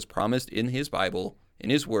means, has promised in his Bible,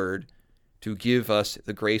 in his word, to give us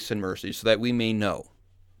the grace and mercy so that we may know.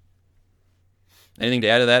 Anything to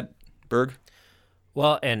add to that, Berg?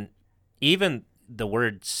 Well, and even the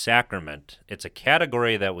word sacrament, it's a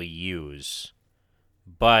category that we use,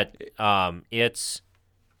 but it's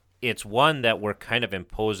it's one that we're kind of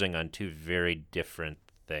imposing on two very different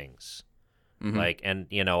things. Mm-hmm. Like, and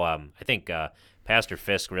I think Pastor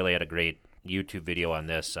Fisk really had a great YouTube video on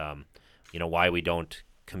this. Why we don't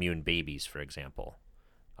commune babies, for example,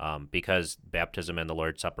 because baptism and the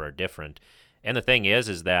Lord's Supper are different. And the thing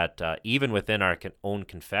is that even within our own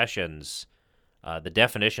confessions, the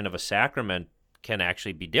definition of a sacrament can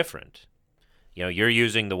actually be different. You're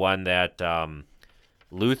using the one that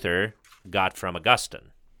Luther got from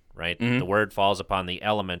Augustine, right? Mm-hmm. The word falls upon the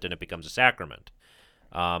element and it becomes a sacrament.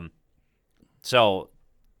 So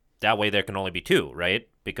that way there can only be two, right?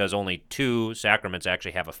 Because only two sacraments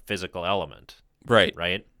actually have a physical element, Right.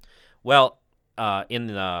 right? Well, in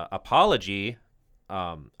the apology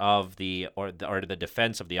of the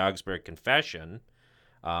defense of the Augsburg Confession,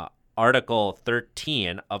 Article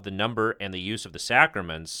 13 of the number and the use of the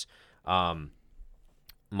sacraments,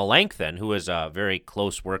 Melanchthon, who is a very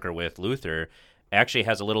close worker with Luther, actually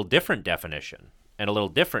has a little different definition and a little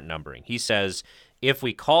different numbering. He says, if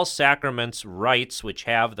we call sacraments rites which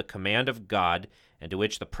have the command of God and to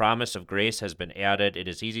which the promise of grace has been added, it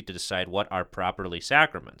is easy to decide what are properly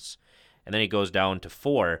sacraments. And then he goes down to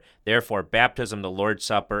 4. Therefore, baptism, the Lord's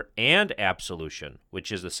Supper, and absolution,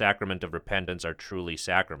 which is the sacrament of repentance, are truly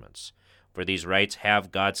sacraments. For these rites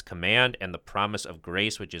have God's command and the promise of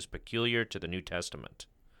grace, which is peculiar to the New Testament.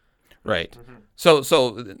 Right. So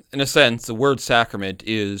in a sense, the word sacrament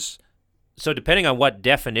is... So depending on what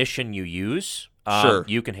definition you use, Sure.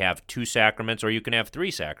 you can have 2 sacraments or you can have 3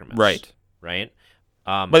 sacraments. Right. Right?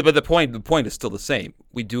 But the point is still the same.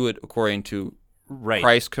 We do it according to Right.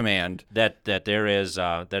 Christ's command. That there is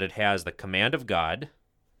that it has the command of God,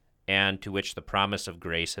 and to which the promise of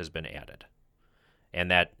grace has been added, and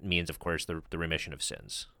that means, of course, the remission of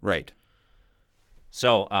sins. Right.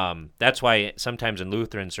 So that's why sometimes in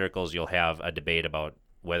Lutheran circles you'll have a debate about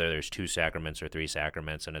whether there's 2 sacraments or 3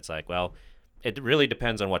 sacraments, and it's like, well, it really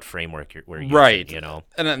depends on what framework we're using, Right.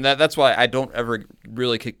 And then that's why I don't ever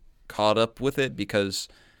really get caught up with it, because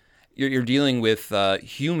you're dealing with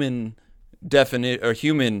human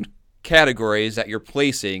human categories that you're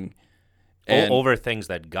placing and, over things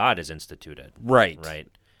that God has instituted. Right.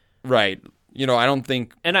 Right. I don't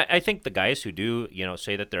think... And I think the guys who do,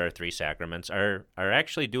 say that there are 3 sacraments are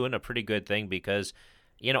actually doing a pretty good thing, because,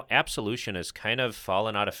 absolution has kind of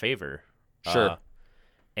fallen out of favor. Sure.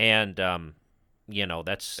 And,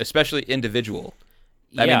 that's... Especially individual.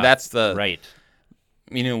 Yeah, I mean, that's the... Right.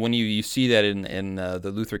 When you see that in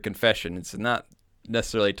the Luther Confession, it's not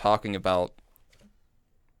necessarily talking about...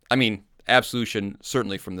 absolution,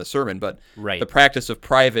 certainly from the sermon, but Right. the practice of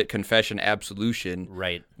private confession absolution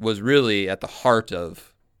Right. was really at the heart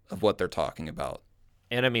of what they're talking about.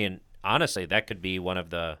 And, honestly, that could be one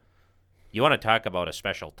of the... You want to talk about a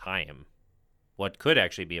special time. What could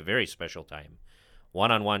actually be a very special time.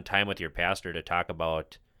 One-on-one time with your pastor to talk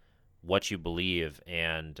about what you believe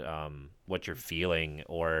and what you're feeling,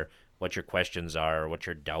 or what your questions are, or what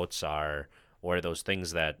your doubts are, or those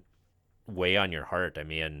things that weigh on your heart.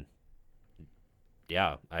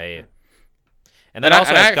 Yeah, and that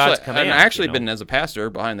also has God's command. And I actually been, as a pastor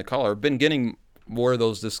behind the collar, been getting more of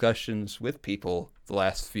those discussions with people the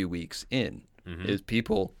last few weeks in. Mm-hmm. Is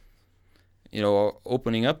people,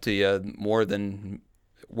 opening up to you more than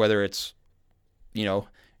whether it's,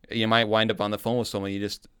 you might wind up on the phone with someone, you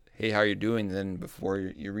just, hey, how are you doing? And then before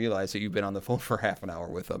you realize that you've been on the phone for half an hour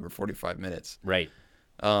with them, or 45 minutes. Right.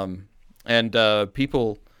 And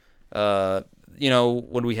people,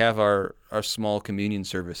 when we have our small communion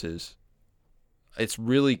services, it's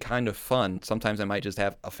really kind of fun. Sometimes I might just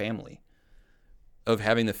have a family, of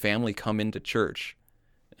having the family come into church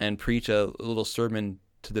and preach a little sermon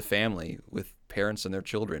to the family with parents and their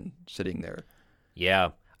children sitting there. Yeah.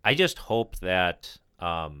 I just hope that,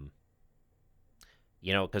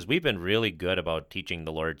 because we've been really good about teaching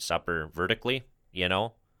the Lord's Supper vertically,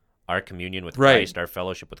 our communion with Right. Christ, our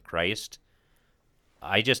fellowship with Christ.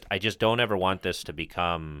 I just don't ever want this to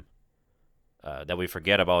become that we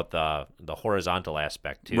forget about the horizontal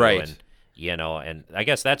aspect too. Right. And and I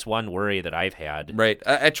guess that's one worry that I've had. Right.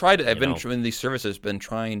 I've been know. in these services, been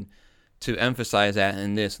trying to emphasize that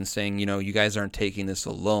in this, and saying, you guys aren't taking this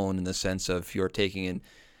alone, in the sense of you're taking it,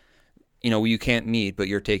 you can't meet, but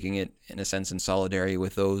you're taking it in a sense in solidarity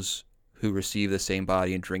with those who receive the same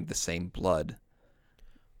body and drink the same blood.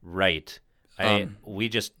 Right. We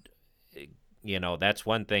just, that's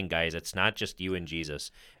one thing, guys. It's not just you and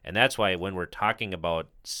Jesus. And that's why when we're talking about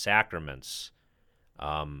sacraments,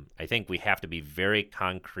 I think we have to be very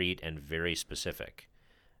concrete and very specific.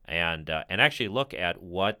 And actually look at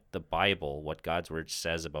what the Bible, what God's Word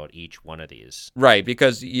says about each one of these. Right,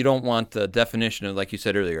 because you don't want the definition of, like you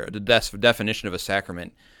said earlier, the definition of a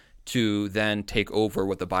sacrament to then take over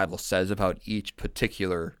what the Bible says about each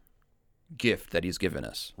particular gift that he's given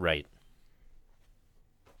us. Right.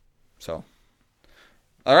 So,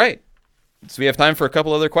 all right. So we have time for a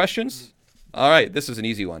couple other questions. All right, this is an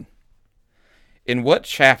easy one. In what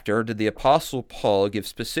chapter did the Apostle Paul give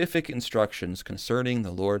specific instructions concerning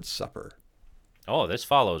the Lord's Supper? Oh, this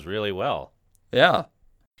follows really well. Yeah.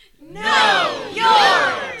 Know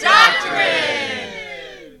your doctrine.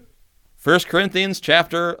 1 Corinthians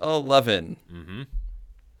chapter 11. Mm-hmm.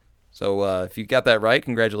 So if you got that right,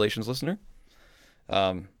 congratulations, listener.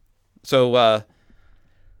 All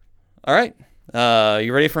right.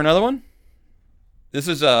 You ready for another one? This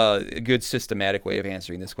is a good systematic way of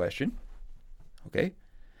answering this question. Okay.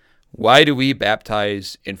 Why do we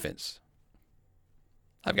baptize infants?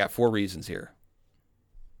 I've got 4 reasons here.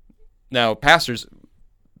 Now, pastors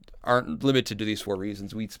aren't limited to these 4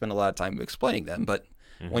 reasons. We spend a lot of time explaining them, but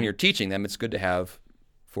when you're teaching them, it's good to have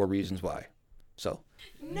 4 reasons why. So,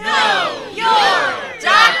 Know your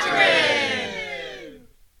doctrine.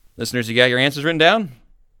 listeners, you got your answers written down?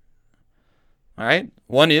 All right.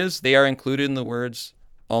 One is they are included in the words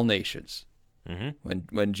all nations. Mm-hmm.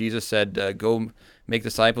 When Jesus said, go make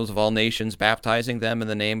disciples of all nations, baptizing them in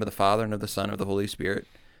the name of the Father and of the Son and of the Holy Spirit,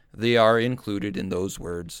 they are included in those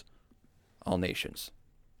words, all nations.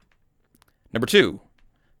 Number 2,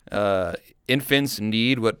 infants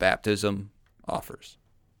need what baptism offers.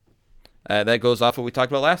 That goes off what we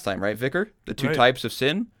talked about last time, right, Vicar? The 2 Right. types of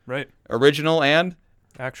sin, Right. original and,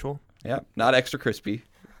 Actual. not extra crispy.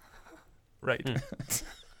 Right.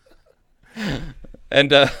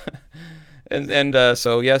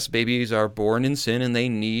 So yes, babies are born in sin and they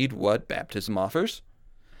need what baptism offers.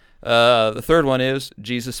 The third one is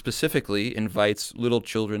Jesus specifically invites little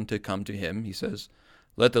children to come to him. He says,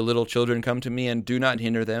 "Let the little children come to me and do not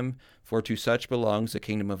hinder them, for to such belongs the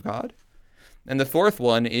kingdom of God." And the fourth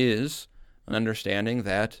one is an understanding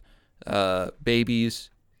that babies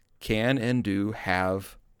can and do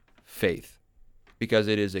have faith because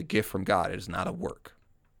it is a gift from God. It is not a work.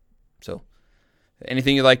 So,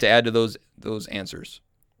 anything you'd like to add to those answers?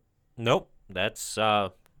 Nope. That's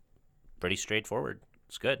pretty straightforward.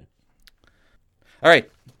 It's good. All right.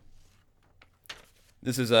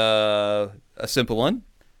 This is a simple one.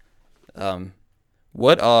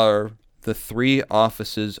 What are the 3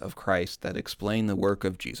 offices of Christ that explain the work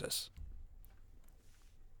of Jesus?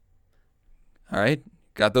 All right.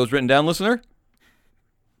 Got those written down, listener?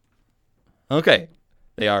 Okay.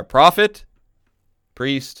 They are prophet,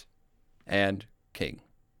 priest, and king.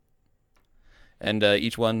 And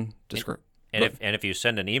each one describe. And if you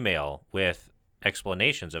send an email with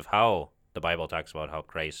explanations of how the Bible talks about how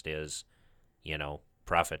Christ is,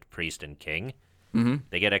 prophet, priest, and king,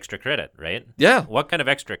 they get extra credit, right? Yeah. What kind of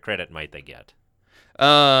extra credit might they get?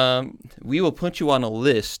 We will put you on a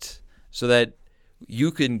list so that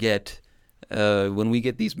you can get, when we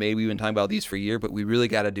get these made, we've been talking about these for a year, but we really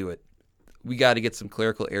got to do it. We got to get some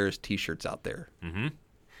Clerical Errors t-shirts out there. Mm-hmm.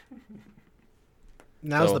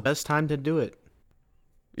 Now's So- the best time to do it.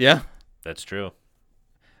 Yeah. That's true.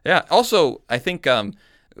 Yeah. Also, I think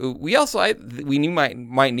we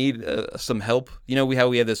might need some help. We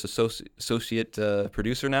have this associate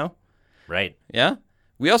producer now. Right. Yeah.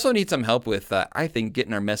 We also need some help with, I think,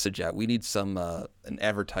 getting our message out. We need some an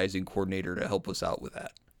advertising coordinator to help us out with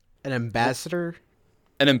that. An ambassador,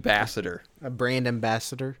 An ambassador, a brand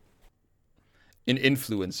ambassador. an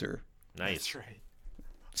influencer. Nice.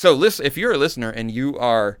 So, listen, if you're a listener and you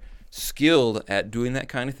are skilled at doing that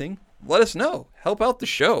kind of thing, let us know. Help out the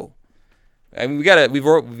show. I mean, we've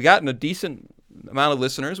gotten a decent amount of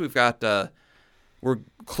listeners. We've got we're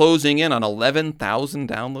closing in on 11,000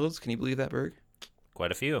 downloads. Can you believe that, Berg?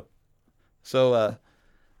 Quite a few. So,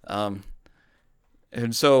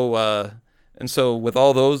 and so with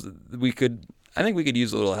all those, I think we could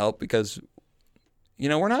use a little help because,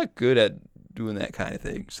 we're not good at doing that kind of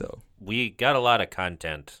thing. So. We got a lot of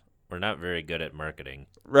content. We're not very good at marketing.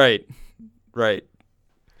 Right.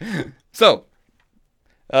 So,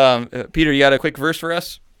 Peter, you got a quick verse for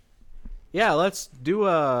us? Yeah, let's do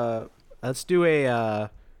a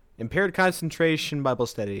impaired concentration Bible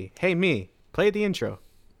study. Hey, me, play the intro.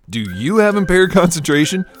 Do you have impaired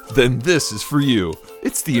concentration? Then this is for you.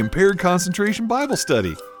 It's the Impaired Concentration Bible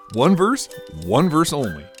Study. 1 verse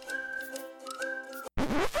only.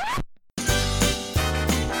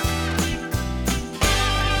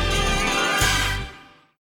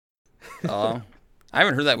 I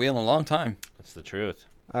haven't heard that wheel in a long time. That's the truth.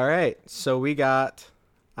 All right, so we got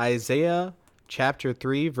Isaiah chapter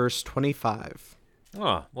 3, verse 25.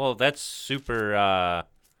 Oh, well, that's super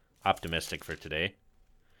optimistic for today.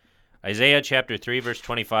 Isaiah chapter 3, verse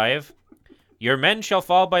 25. Your men shall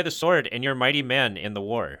fall by the sword, and your mighty men in the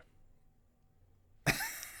war.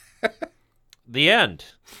 The end.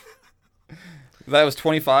 That was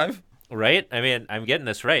 25? Right? I mean, I'm getting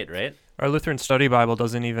this right? Our Lutheran Study Bible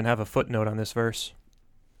doesn't even have a footnote on this verse.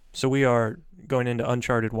 So we are going into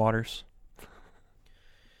uncharted waters.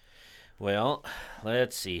 Well,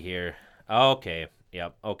 let's see here. Okay.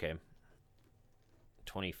 Yep. Okay.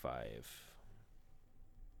 25.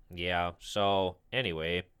 Yeah. So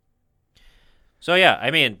anyway. So yeah, I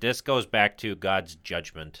mean, this goes back to God's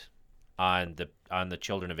judgment on the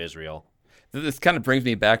children of Israel. This kind of brings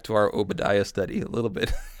me back to our Obadiah study a little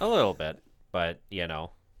bit. A little bit, but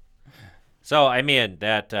So I mean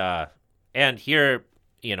that, and here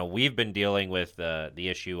we've been dealing with the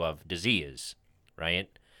issue of disease, right?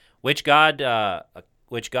 Which God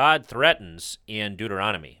threatens in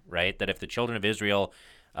Deuteronomy, right? That if the children of Israel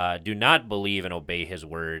do not believe and obey His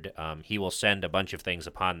word, He will send a bunch of things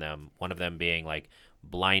upon them. One of them being like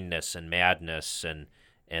blindness and madness and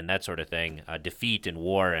that sort of thing, defeat and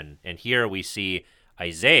war. And here we see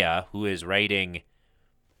Isaiah, who is writing,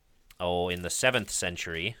 in the 7th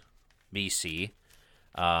century BC,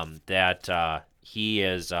 that he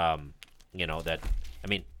is,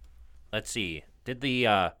 let's see, did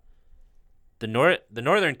the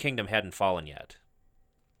Northern Kingdom hadn't fallen yet?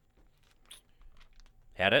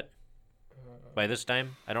 Had it? By this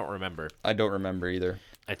time? I don't remember. I don't remember either.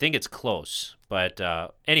 I think it's close. But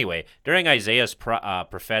anyway, during Isaiah's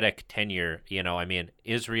prophetic tenure,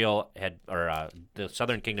 Israel had, the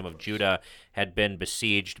southern kingdom of Judah had been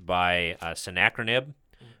besieged by Sennacherib,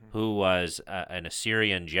 who was an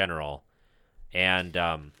Assyrian general. And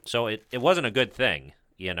so it wasn't a good thing,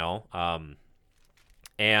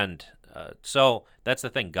 so that's the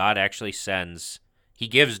thing. God actually He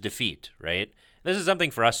gives defeat, right? This is something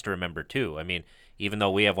for us to remember, too. I mean, even though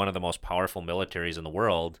we have one of the most powerful militaries in the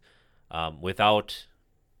world, without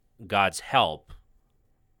God's help,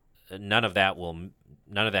 none of that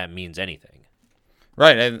means anything.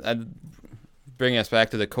 Right, and bringing us back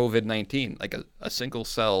to the COVID-19, like a single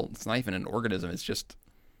cell. It's not even an organism. It's just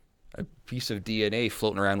a piece of DNA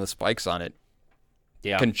floating around with spikes on it.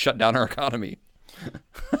 Yeah, can shut down our economy.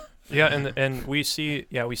 Yeah, and we see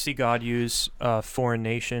God use foreign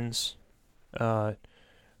nations,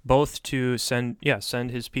 both to send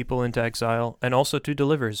His people into exile and also to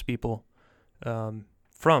deliver His people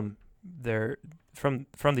from the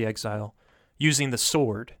exile using the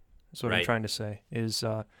sword. That's what I'm trying to say. Is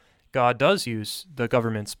God does use the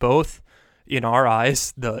governments, both in our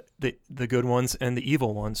eyes, the good ones and the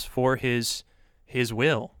evil ones, for His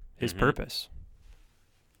will, His purpose.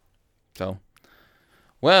 So,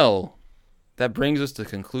 well, that brings us to the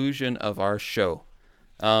conclusion of our show.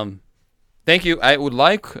 Thank you. I would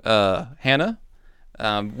like, Hannah,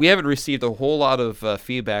 we haven't received a whole lot of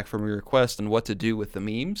feedback from your request on what to do with the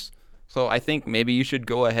memes. So I think maybe you should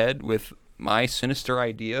go ahead with my sinister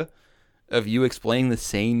idea of you explaining the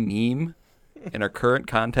same meme in our current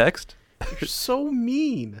context. You're so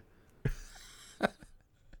mean.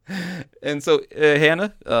 And so,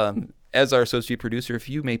 Hannah, as our associate producer, if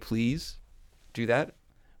you may please do that.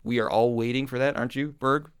 We are all waiting for that, aren't you,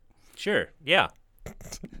 Berg? Sure, yeah.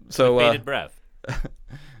 So, with bated breath.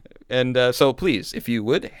 And so please, if you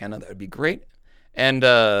would, Hannah, that would be great. And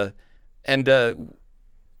we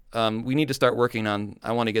need to start working on,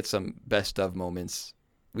 I want to get some best of moments.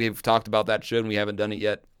 We've talked about that show and we haven't done it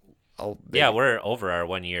yet. We're over our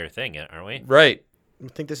 1 year thing, aren't we? Right. I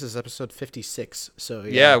think this is episode 56. So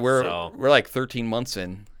yeah, we're like 13 months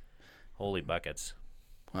in. Holy buckets.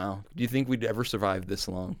 Wow. Do you think we'd ever survive this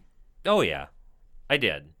long? Oh yeah. I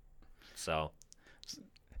did. So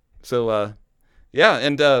yeah,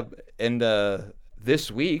 and this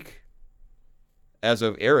week, as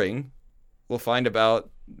of airing, we'll find about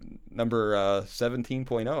number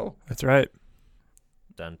 17.0. That's right.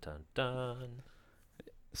 Dun dun dun.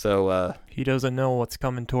 So he doesn't know what's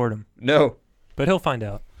coming toward him. No, but he'll find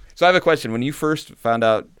out. So I have a question. When you first found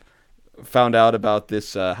out about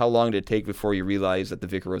this, how long did it take before you realized that the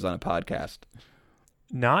Vicar was on a podcast?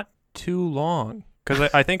 Not too long, because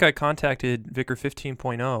I think I contacted Vicar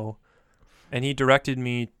 15.0, and he directed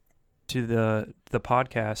me to the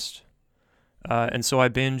podcast, and so I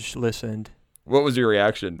binge listened. What was your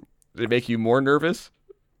reaction? Did it make you more nervous?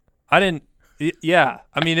 I didn't. Yeah,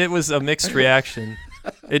 I mean, it was a mixed reaction.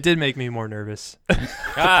 It did make me more nervous.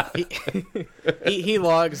 He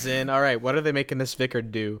logs in. All right, what are they making this vicar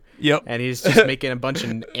do? Yep. And he's just making a bunch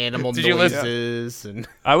of animal noises. And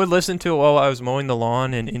I would listen to it while I was mowing the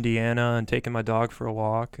lawn in Indiana and taking my dog for a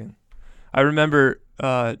walk. And I remember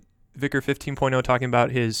Vicar 15.0 talking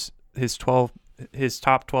about his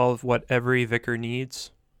top 12 what every vicar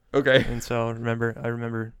needs. Okay. And so I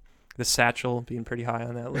remember the satchel being pretty high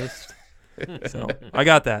on that list. So I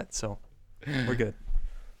got that. So we're good.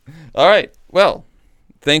 All right. Well,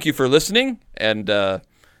 thank you for listening. And I'm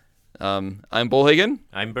Bullhagen.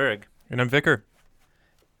 I'm Berg. And I'm Vicar.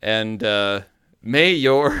 And may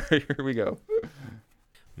your... Here we go.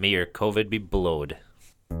 May your COVID be blowed.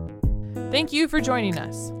 Thank you for joining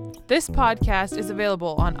us. This podcast is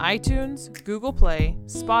available on iTunes, Google Play,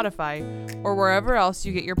 Spotify, or wherever else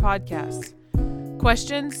you get your podcasts.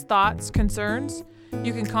 Questions, thoughts, concerns?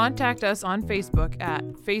 You can contact us on Facebook at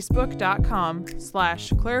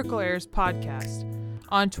facebook.com/Clerical Errors Podcast,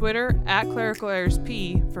 on Twitter at Clerical Errors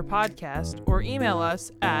P for podcast, or email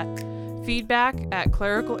us at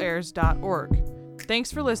feedback@clericalerrors.org.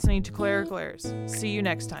 Thanks for listening to Clerical Errors. See you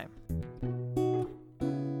next time.